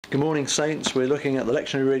Good morning, Saints. We're looking at the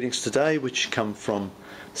lectionary readings today, which come from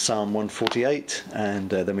Psalm 148, and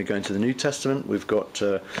then we go into the New Testament. We've got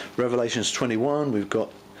Revelations 21, we've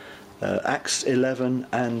got Acts 11,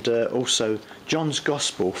 and also John's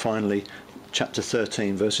Gospel, finally, chapter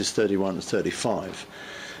 13, verses 31 to 35.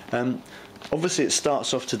 Obviously, it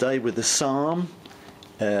starts off today with the Psalm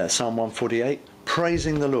 148,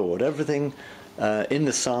 praising the Lord. Everything in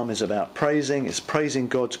the psalm is about praising. It's praising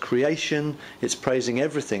God's creation. It's praising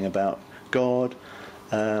everything about God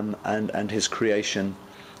and his creation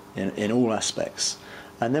in all aspects.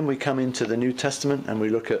 And then we come into the New Testament and we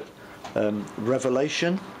look at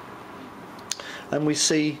Revelation, and we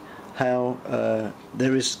see how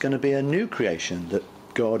there is going to be a new creation that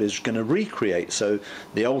God is going to recreate. So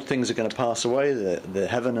the old things are going to pass away. The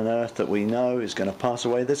heaven and earth that we know is going to pass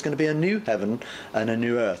away. There's going to be a new heaven and a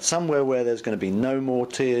new earth, somewhere where there's going to be no more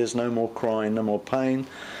tears, no more crying, no more pain,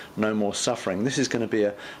 no more suffering. This is going to be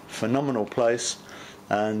a phenomenal place,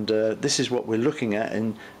 and this is what we're looking at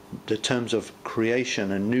in the terms of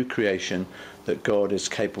creation and new creation that God is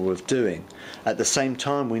capable of doing. At the same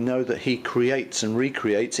time, we know that he creates and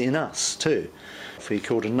recreates in us too. He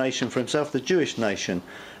called a nation for himself, the Jewish nation,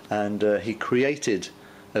 and he created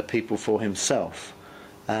a people for himself.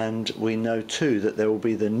 And we know too that there will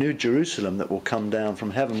be the new Jerusalem that will come down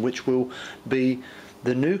from heaven, which will be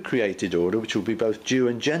the new created order, which will be both Jew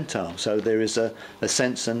and Gentile. So there is a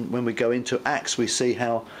sense, and when we go into Acts, we see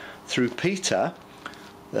how through Peter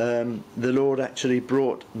the Lord actually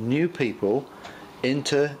brought new people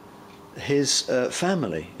into his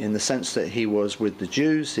family, in the sense that he was with the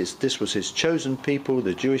Jews. This was his chosen people,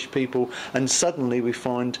 the Jewish people, and suddenly we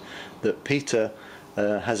find that Peter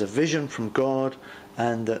has a vision from God,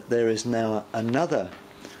 and that there is now another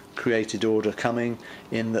created order coming,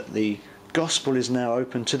 in that the gospel is now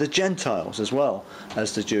open to the Gentiles as well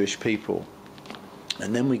as the Jewish people.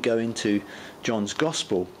 And then we go into John's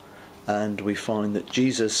Gospel, and we find that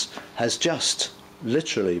Jesus has just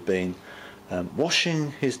literally been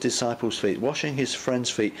washing his disciples' feet, washing his friends'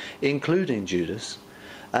 feet, including Judas,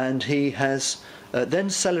 and he has then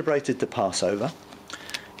celebrated the Passover.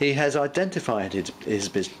 He has identified his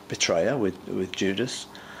betrayer with Judas,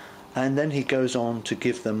 and then he goes on to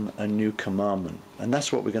give them a new commandment, and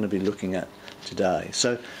that's what we're going to be looking at today.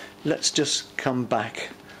 So let's just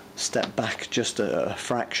step back just a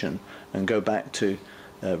fraction, and go back to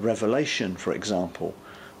Revelation, for example,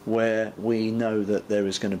 where we know that there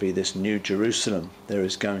is going to be this new Jerusalem, there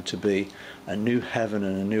is going to be a new heaven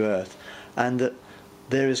and a new earth, and that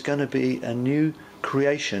there is going to be a new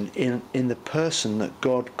creation in the person that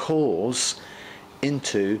God calls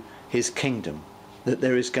into his kingdom. That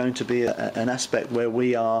there is going to be an aspect where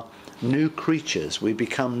we are new creatures, we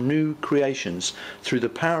become new creations through the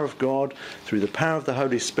power of God, through the power of the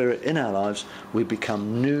Holy Spirit in our lives. We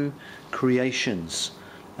become new creations,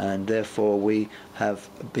 and therefore we have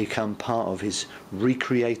become part of his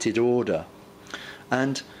recreated order.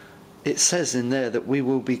 And it says in there that we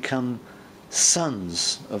will become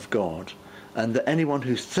sons of God, and that anyone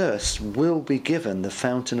who thirsts will be given the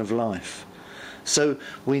fountain of life. So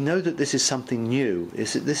we know that this is something new.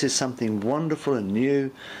 This is something wonderful and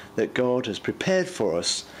new that God has prepared for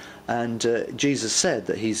us, and Jesus said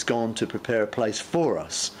that he's gone to prepare a place for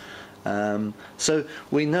us. So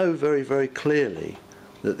we know very, very clearly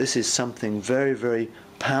that this is something very, very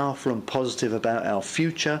powerful and positive about our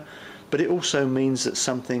future, but it also means that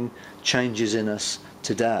something changes in us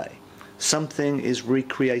today. Something is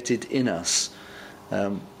recreated in us.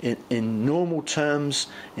 In normal terms,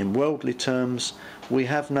 in worldly terms, we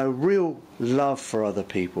have no real love for other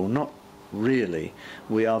people, not really.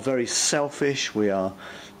 We are very selfish, we are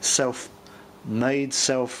self-made,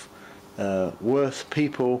 self-worth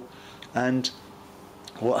people, and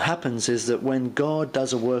what happens is that when God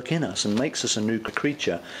does a work in us and makes us a new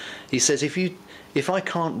creature, he says, if I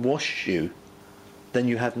can't wash you, then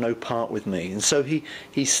you have no part with me. And so he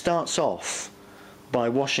starts off by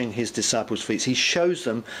washing his disciples' feet. He shows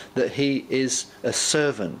them that he is a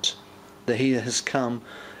servant, that he has come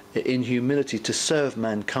in humility to serve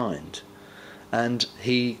mankind. And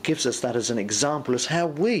he gives us that as an example as how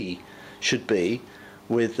we should be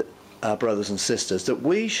with our brothers and sisters, that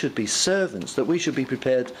we should be servants, that we should be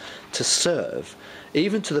prepared to serve,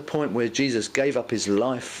 even to the point where Jesus gave up his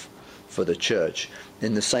life for the church,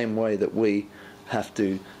 in the same way that we have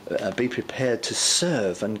to be prepared to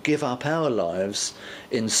serve and give up our lives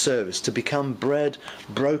in service, to become bread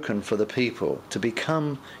broken for the people, to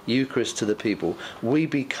become Eucharist to the people. We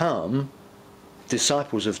become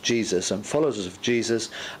disciples of Jesus and followers of Jesus,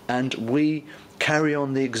 and we carry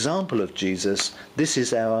on the example of Jesus. This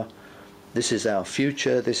is our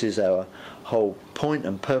future, this is our whole point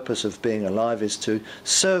and purpose of being alive is to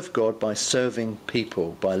serve God by serving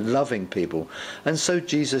people, by loving people. And so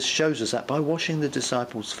Jesus shows us that by washing the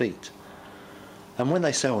disciples' feet. And when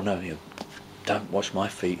they say, oh no, you don't wash my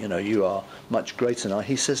feet, you are much greater than I,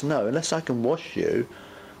 he says, no, unless I can wash you,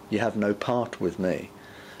 you have no part with me.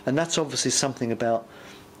 And that's obviously something about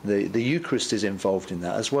the Eucharist is involved in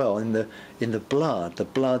that as well. In the blood,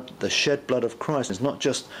 the shed blood of Christ is not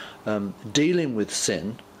just dealing with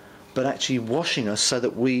sin, but actually washing us so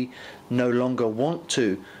that we no longer want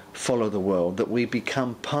to follow the world, that we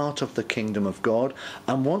become part of the kingdom of God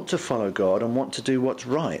and want to follow God and want to do what's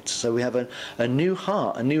right. So we have a new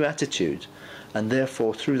heart, a new attitude, and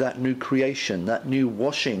therefore through that new creation, that new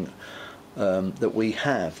washing that we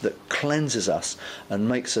have, that cleanses us and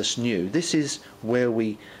makes us new, this is where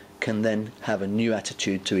we can then have a new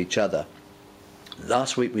attitude to each other.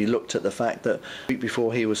 Last week we looked at the fact that the week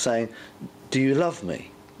before he was saying, do you love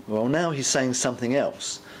me? Well, now he's saying something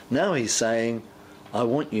else. Now he's saying, I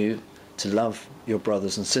want you to love your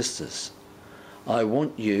brothers and sisters. I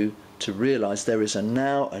want you to realize there is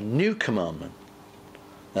now a new commandment.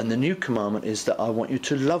 And the new commandment is that I want you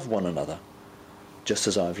to love one another, just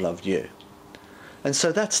as I've loved you. And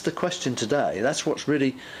so that's the question today. That's what's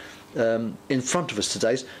really in front of us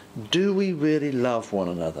today is, do we really love one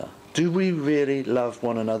another? Do we really love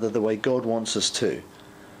one another the way God wants us to?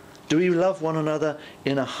 Do we love one another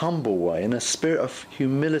in a humble way, in a spirit of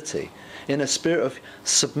humility, in a spirit of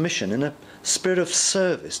submission, in a spirit of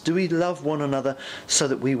service? Do we love one another so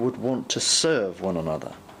that we would want to serve one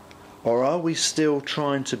another? Or are we still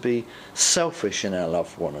trying to be selfish in our love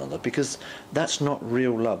for one another? Because that's not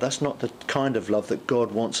real love. That's not the kind of love that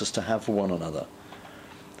God wants us to have for one another.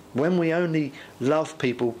 When we only love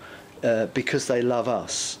people because they love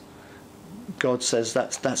us, God says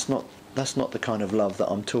that's not the kind of love that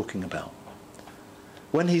I'm talking about.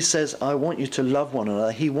 When he says, I want you to love one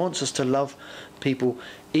another, he wants us to love people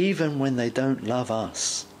even when they don't love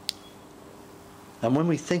us. And when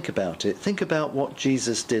we think about it, think about what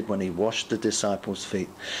Jesus did when he washed the disciples' feet.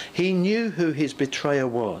 He knew who his betrayer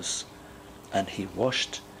was, and he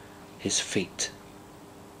washed his feet.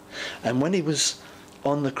 And when he was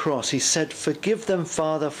on the cross, he said, forgive them,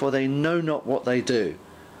 Father, for they know not what they do.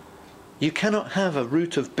 You cannot have a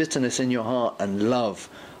root of bitterness in your heart and love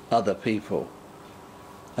other people.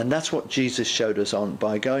 And that's what Jesus showed us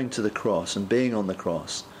by going to the cross and being on the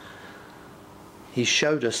cross. He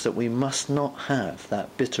showed us that we must not have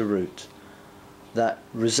that bitter root, that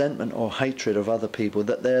resentment or hatred of other people,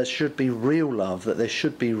 that there should be real love, that there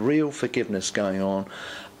should be real forgiveness going on,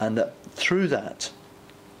 and that through that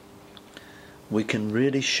we can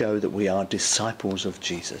really show that we are disciples of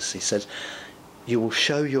Jesus. He says, you will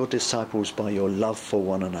show your disciples by your love for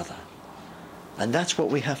one another. And that's what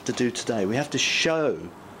we have to do today. We have to show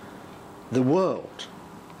the world,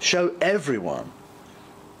 show everyone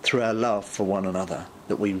through our love for one another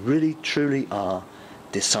that we really truly are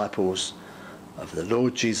disciples of the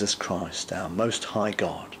Lord Jesus Christ, our Most High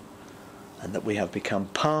God, and that we have become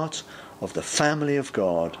part of the family of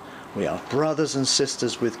God. We are brothers and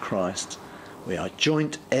sisters with Christ. We are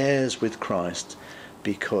joint heirs with Christ,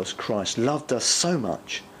 because Christ loved us so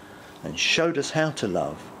much and showed us how to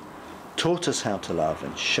love, taught us how to love,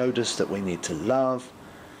 and showed us that we need to love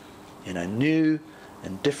in a new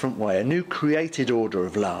and different way. A new created order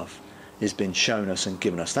of love has been shown us and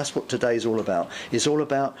given us. That's what today is all about. It's all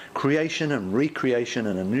about creation and recreation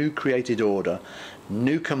and a new created order,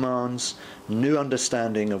 new commands, new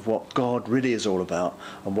understanding of what God really is all about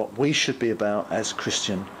and what we should be about as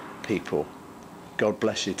Christian people. God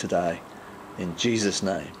bless you today. In Jesus'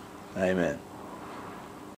 name, amen.